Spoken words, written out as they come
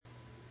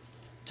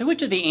To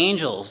which of the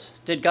angels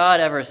did God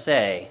ever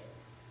say,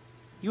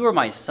 "You are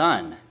my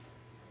son,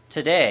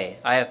 today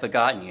I have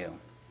begotten you"?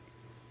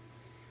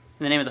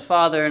 In the name of the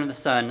Father, and of the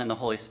Son, and the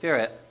Holy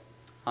Spirit.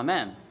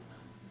 Amen.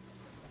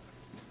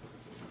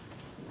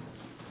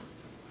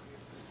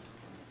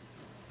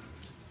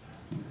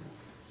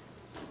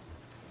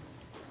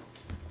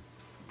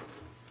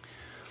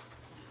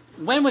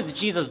 When was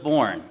Jesus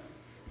born?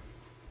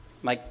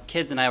 My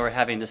kids and I were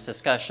having this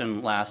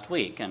discussion last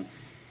week, and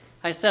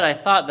I said I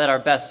thought that our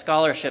best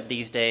scholarship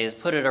these days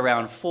put it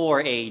around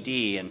 4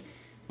 AD, and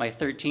my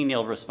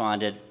 13-year-old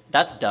responded,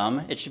 "That's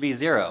dumb, it should be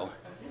 0.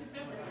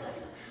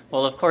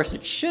 Well, of course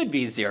it should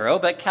be 0,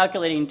 but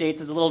calculating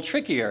dates is a little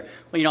trickier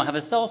when you don't have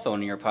a cell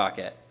phone in your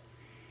pocket.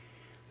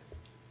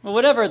 Well,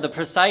 whatever the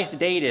precise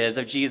date is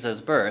of Jesus'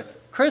 birth,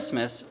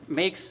 Christmas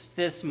makes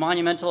this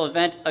monumental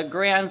event a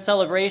grand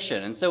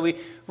celebration, and so we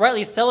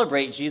rightly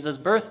celebrate Jesus'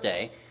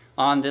 birthday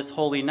on this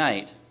holy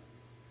night.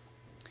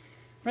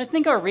 But I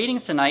think our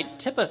readings tonight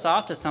tip us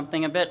off to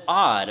something a bit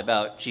odd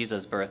about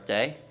Jesus'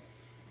 birthday.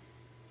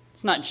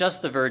 It's not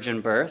just the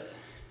virgin birth.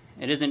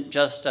 It isn't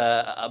just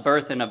a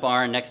birth in a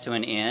barn next to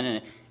an inn, and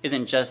it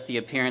isn't just the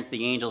appearance of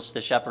the angels to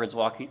the shepherds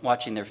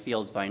watching their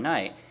fields by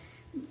night.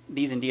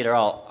 These indeed are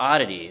all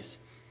oddities.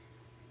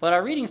 But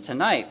our readings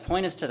tonight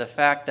point us to the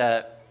fact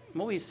that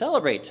what we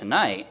celebrate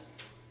tonight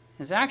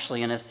is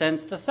actually, in a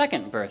sense, the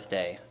second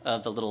birthday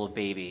of the little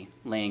baby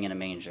laying in a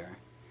manger.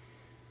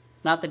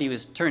 Not that he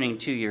was turning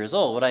 2 years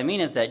old. What I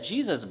mean is that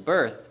Jesus'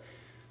 birth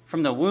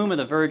from the womb of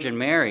the Virgin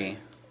Mary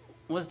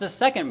was the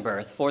second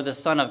birth for the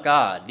Son of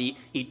God, the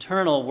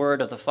eternal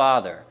Word of the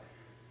Father,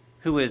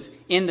 who was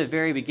in the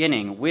very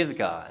beginning with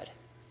God.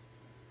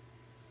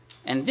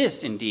 And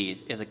this,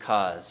 indeed, is a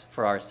cause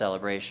for our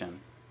celebration.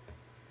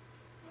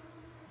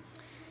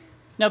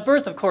 Now,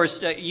 birth, of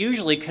course,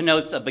 usually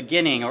connotes a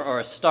beginning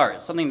or a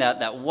start, something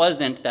that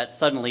wasn't, that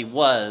suddenly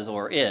was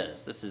or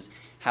is. This is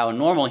how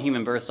normal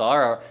human births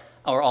are,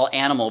 or all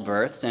animal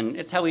births, and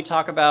it's how we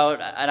talk about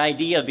an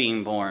idea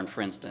being born,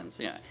 for instance.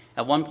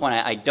 At one point,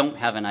 I don't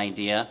have an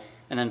idea,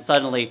 and then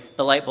suddenly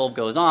the light bulb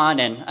goes on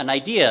and an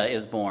idea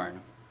is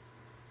born.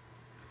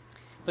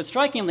 But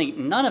strikingly,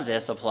 none of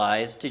this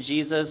applies to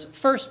Jesus'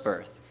 first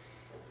birth.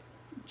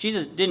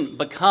 Jesus didn't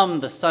become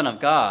the Son of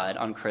God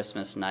on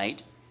Christmas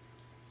night.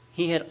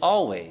 He had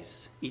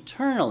always,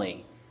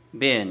 eternally,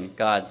 been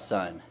God's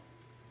Son.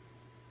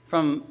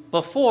 From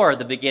before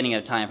the beginning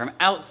of time, from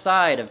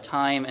outside of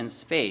time and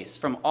space,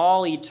 from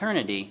all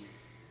eternity,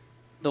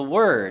 the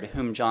Word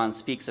whom John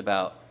speaks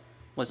about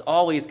was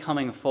always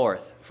coming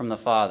forth from the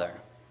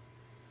Father.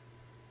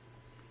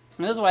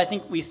 And this is what I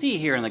think we see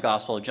here in the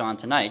Gospel of John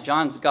tonight.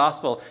 John's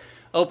Gospel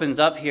opens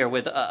up here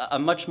with a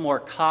much more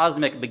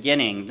cosmic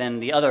beginning than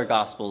the other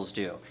Gospels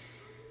do.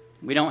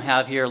 We don't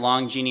have here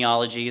long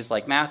genealogies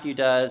like Matthew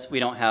does.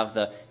 We don't have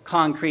the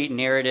concrete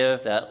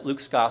narrative that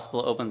Luke's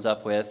Gospel opens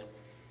up with.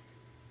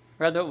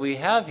 Rather, what we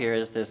have here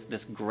is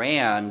this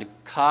grand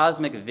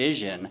cosmic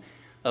vision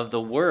of the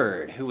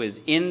Word who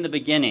was in the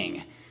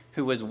beginning,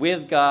 who was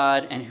with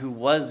God, and who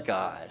was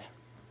God.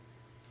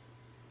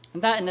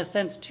 And that, in a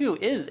sense, too,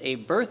 is a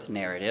birth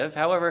narrative.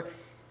 However,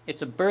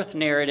 it's a birth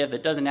narrative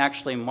that doesn't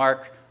actually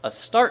mark a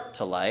start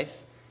to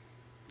life,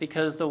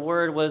 because the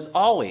Word was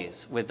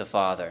always with the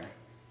Father.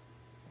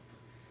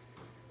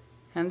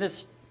 And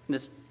this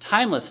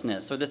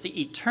timelessness, or this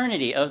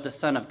eternity of the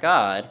Son of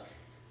God,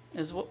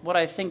 is what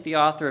I think the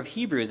author of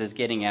Hebrews is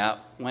getting at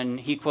when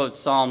he quotes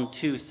Psalm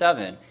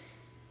 2:7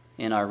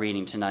 in our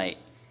reading tonight.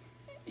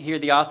 Here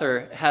the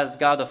author has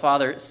God the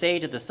Father say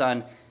to the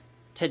Son,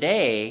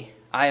 "Today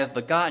I have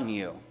begotten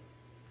you."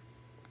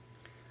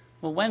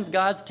 Well, when's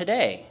God's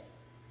today?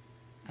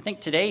 I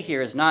think today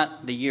here is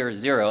not the year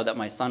 0 that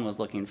my son was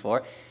looking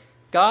for.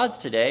 God's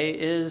today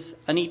is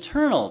an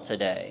eternal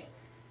today.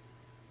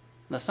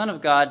 The Son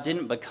of God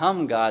didn't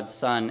become God's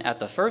Son at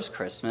the first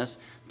Christmas.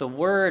 The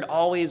Word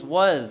always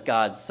was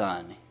God's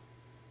Son,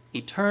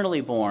 eternally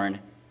born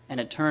and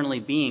eternally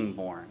being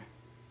born.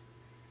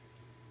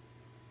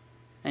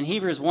 And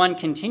Hebrews 1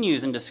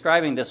 continues in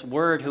describing this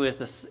Word who is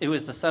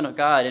the Son of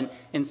God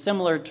in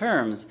similar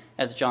terms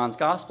as John's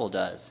Gospel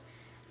does.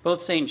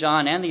 Both St.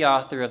 John and the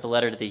author of the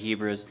letter to the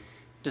Hebrews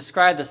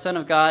describe the Son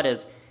of God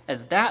as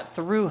that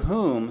through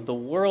whom the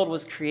world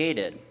was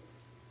created.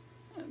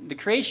 The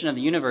creation of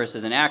the universe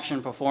is an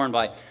action performed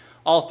by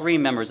all three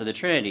members of the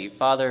Trinity,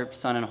 Father,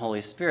 Son, and Holy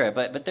Spirit.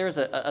 But there's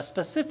a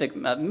specific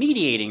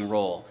mediating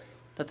role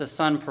that the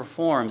Son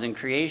performs in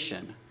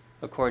creation,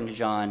 according to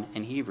John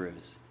and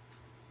Hebrews.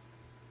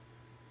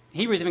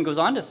 Hebrews even goes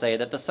on to say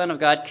that the Son of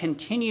God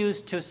continues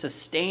to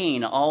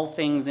sustain all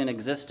things in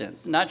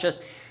existence, not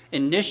just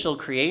initial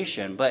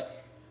creation,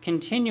 but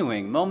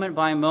continuing moment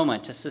by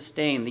moment to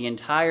sustain the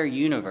entire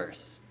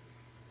universe.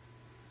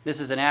 This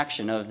is an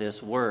action of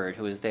this Word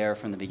who is there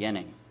from the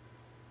beginning.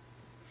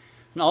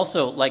 And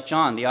also, like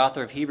John, the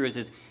author of Hebrews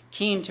is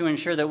keen to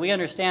ensure that we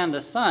understand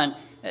the Son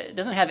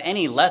doesn't have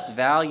any less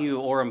value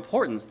or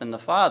importance than the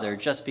Father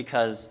just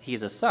because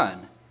he's a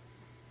son.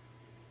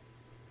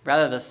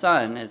 Rather, the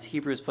Son, as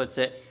Hebrews puts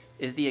it,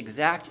 is the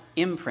exact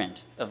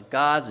imprint of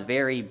God's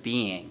very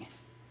being.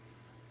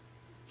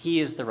 He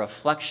is the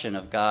reflection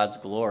of God's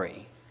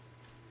glory.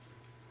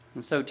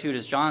 And so too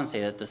does John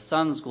say that the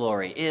Son's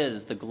glory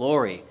is the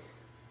glory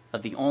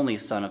of the only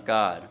Son of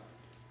God.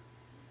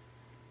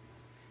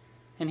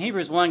 And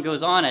Hebrews 1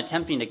 goes on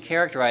attempting to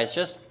characterize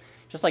just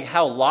like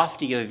how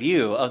lofty a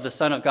view of the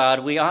Son of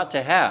God we ought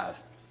to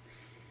have.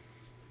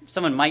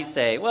 Someone might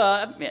say,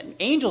 well,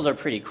 angels are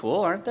pretty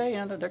cool, aren't they?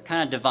 You know, they're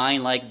kind of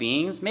divine-like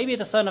beings. Maybe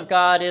the Son of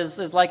God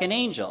is like an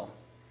angel.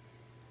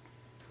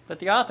 But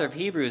the author of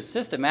Hebrews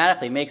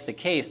systematically makes the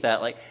case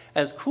that, like,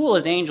 as cool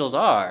as angels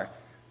are,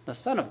 the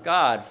Son of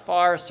God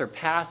far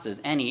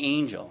surpasses any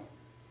angel.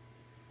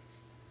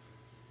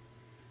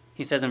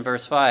 He says in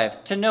verse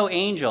 5, "To no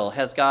angel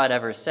has God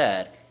ever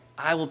said,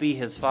 'I will be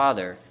his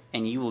father,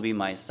 and you will be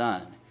my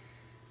son.'"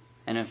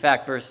 And in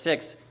fact, verse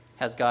 6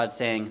 has God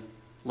saying,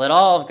 "Let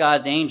all of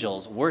God's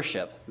angels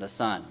worship the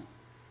Son."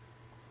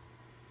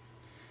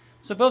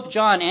 So both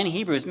John and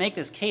Hebrews make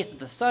this case that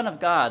the Son of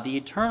God, the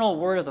eternal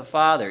Word of the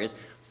Father, is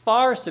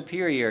far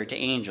superior to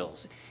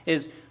angels,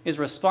 is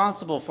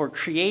responsible for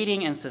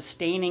creating and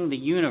sustaining the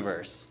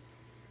universe,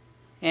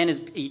 and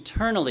is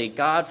eternally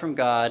God from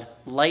God,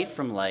 light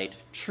from light,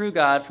 true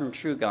God from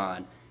true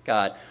God,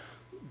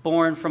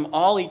 born from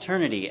all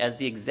eternity as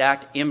the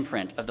exact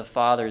imprint of the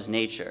Father's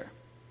nature.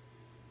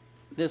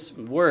 This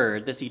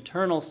Word, this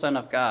eternal Son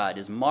of God,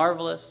 is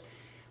marvelous,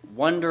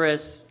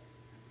 wondrous,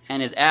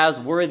 and is as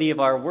worthy of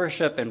our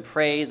worship and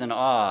praise and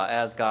awe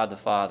as God the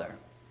Father.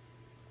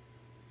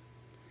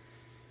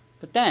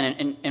 But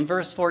then, in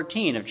verse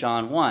 14 of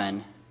John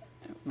 1,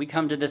 we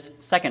come to this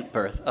second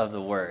birth of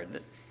the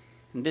Word.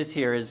 And this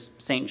here is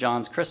St.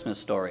 John's Christmas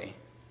story,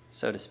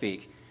 so to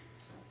speak,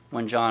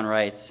 when John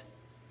writes,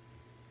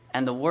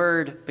 "And the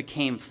Word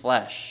became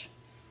flesh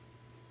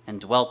and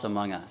dwelt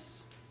among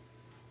us."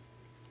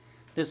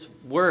 This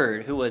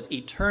Word, who was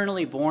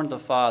eternally born of the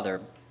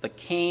Father,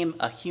 became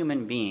a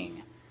human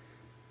being,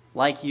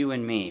 like you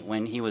and me,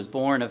 when he was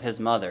born of his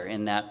mother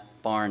in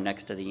that barn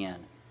next to the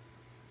inn.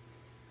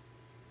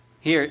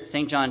 Here,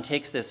 St. John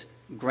takes this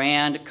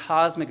grand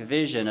cosmic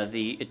vision of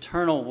the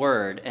eternal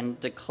Word and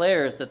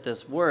declares that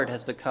this Word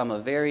has become a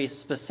very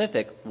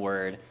specific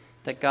Word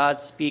that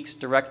God speaks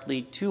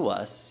directly to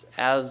us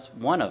as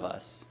one of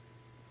us.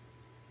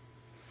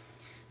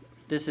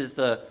 This is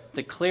the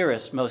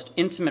clearest, most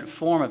intimate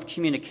form of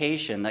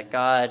communication that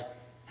God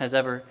has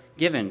ever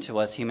given to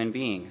us human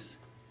beings.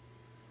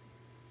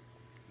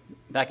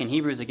 Back in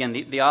Hebrews again,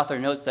 the author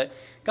notes that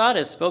God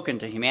has spoken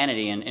to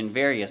humanity in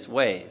various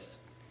ways.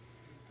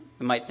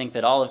 We might think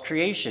that all of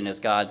creation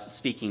is God's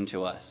speaking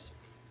to us.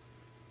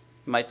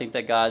 We might think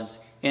that God's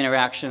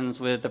interactions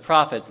with the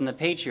prophets and the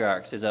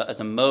patriarchs is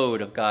a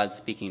mode of God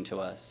speaking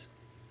to us.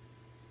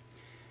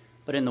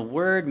 But in the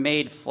Word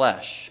made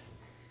flesh,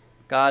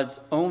 God's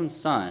own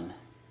Son,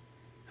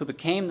 who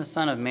became the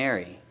Son of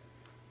Mary,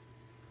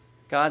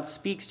 God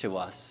speaks to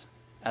us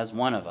as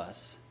one of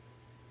us.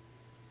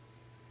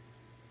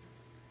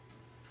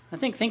 I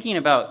think thinking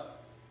about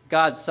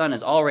God's Son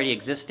as already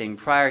existing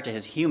prior to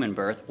his human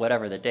birth,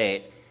 whatever the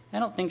date, I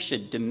don't think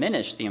should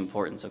diminish the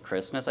importance of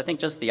Christmas. I think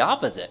just the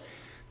opposite.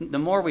 The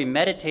more we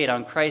meditate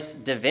on Christ's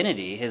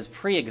divinity, his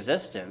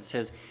pre-existence,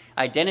 his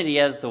identity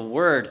as the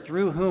Word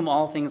through whom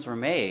all things were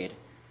made,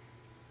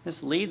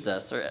 this leads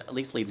us, or at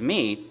least leads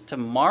me, to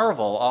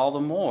marvel all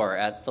the more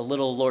at the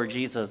little Lord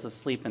Jesus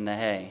asleep in the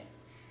hay.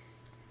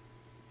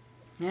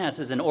 Yeah, this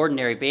is an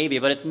ordinary baby,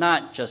 but it's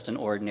not just an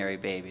ordinary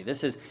baby.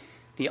 This is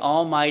the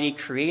almighty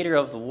creator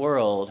of the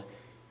world,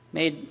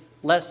 made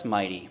less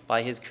mighty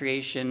by his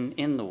creation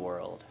in the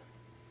world.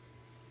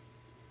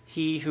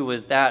 He who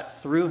was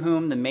that through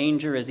whom the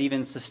manger is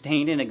even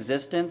sustained in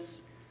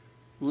existence,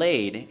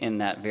 laid in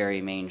that very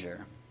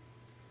manger.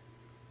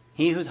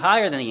 He who's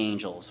higher than the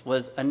angels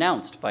was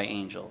announced by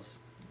angels.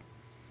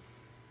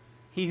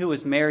 He who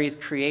was Mary's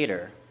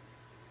creator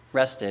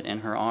rested in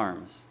her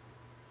arms.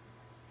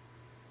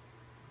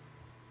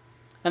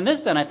 And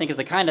this, then, I think, is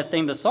the kind of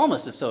thing the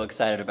psalmist is so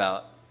excited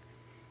about.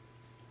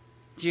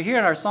 Did you hear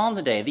in our psalm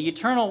today? The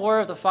eternal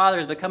Word of the Father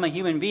has become a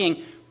human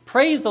being.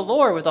 Praise the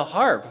Lord with a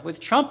harp, with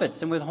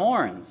trumpets, and with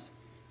horns.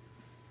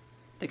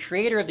 The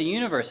creator of the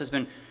universe has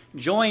been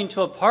joined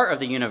to a part of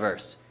the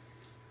universe.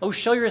 Oh,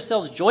 show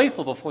yourselves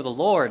joyful before the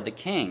Lord, the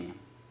King.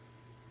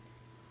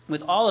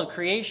 With all of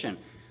creation,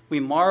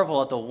 we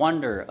marvel at the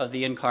wonder of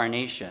the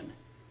incarnation.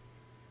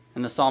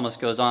 And the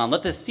psalmist goes on,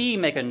 "Let the sea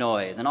make a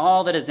noise, and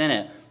all that is in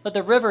it. Let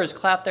the rivers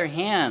clap their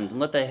hands, and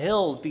let the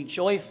hills be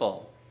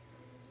joyful."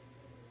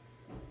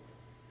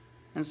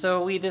 And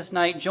so we this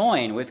night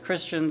join with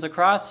Christians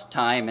across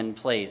time and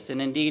place,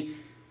 and indeed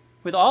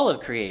with all of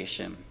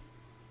creation,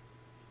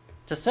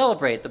 to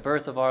celebrate the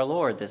birth of our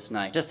Lord this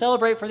night, to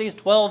celebrate for these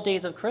 12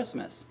 days of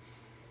Christmas,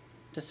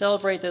 to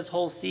celebrate this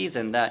whole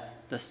season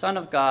that the Son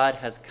of God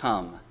has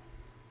come,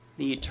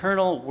 the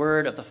eternal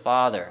Word of the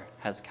Father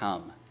has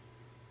come.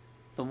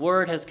 The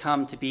Word has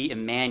come to be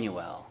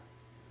Emmanuel,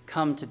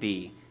 come to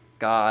be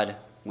God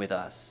with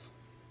us.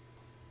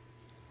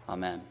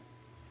 Amen.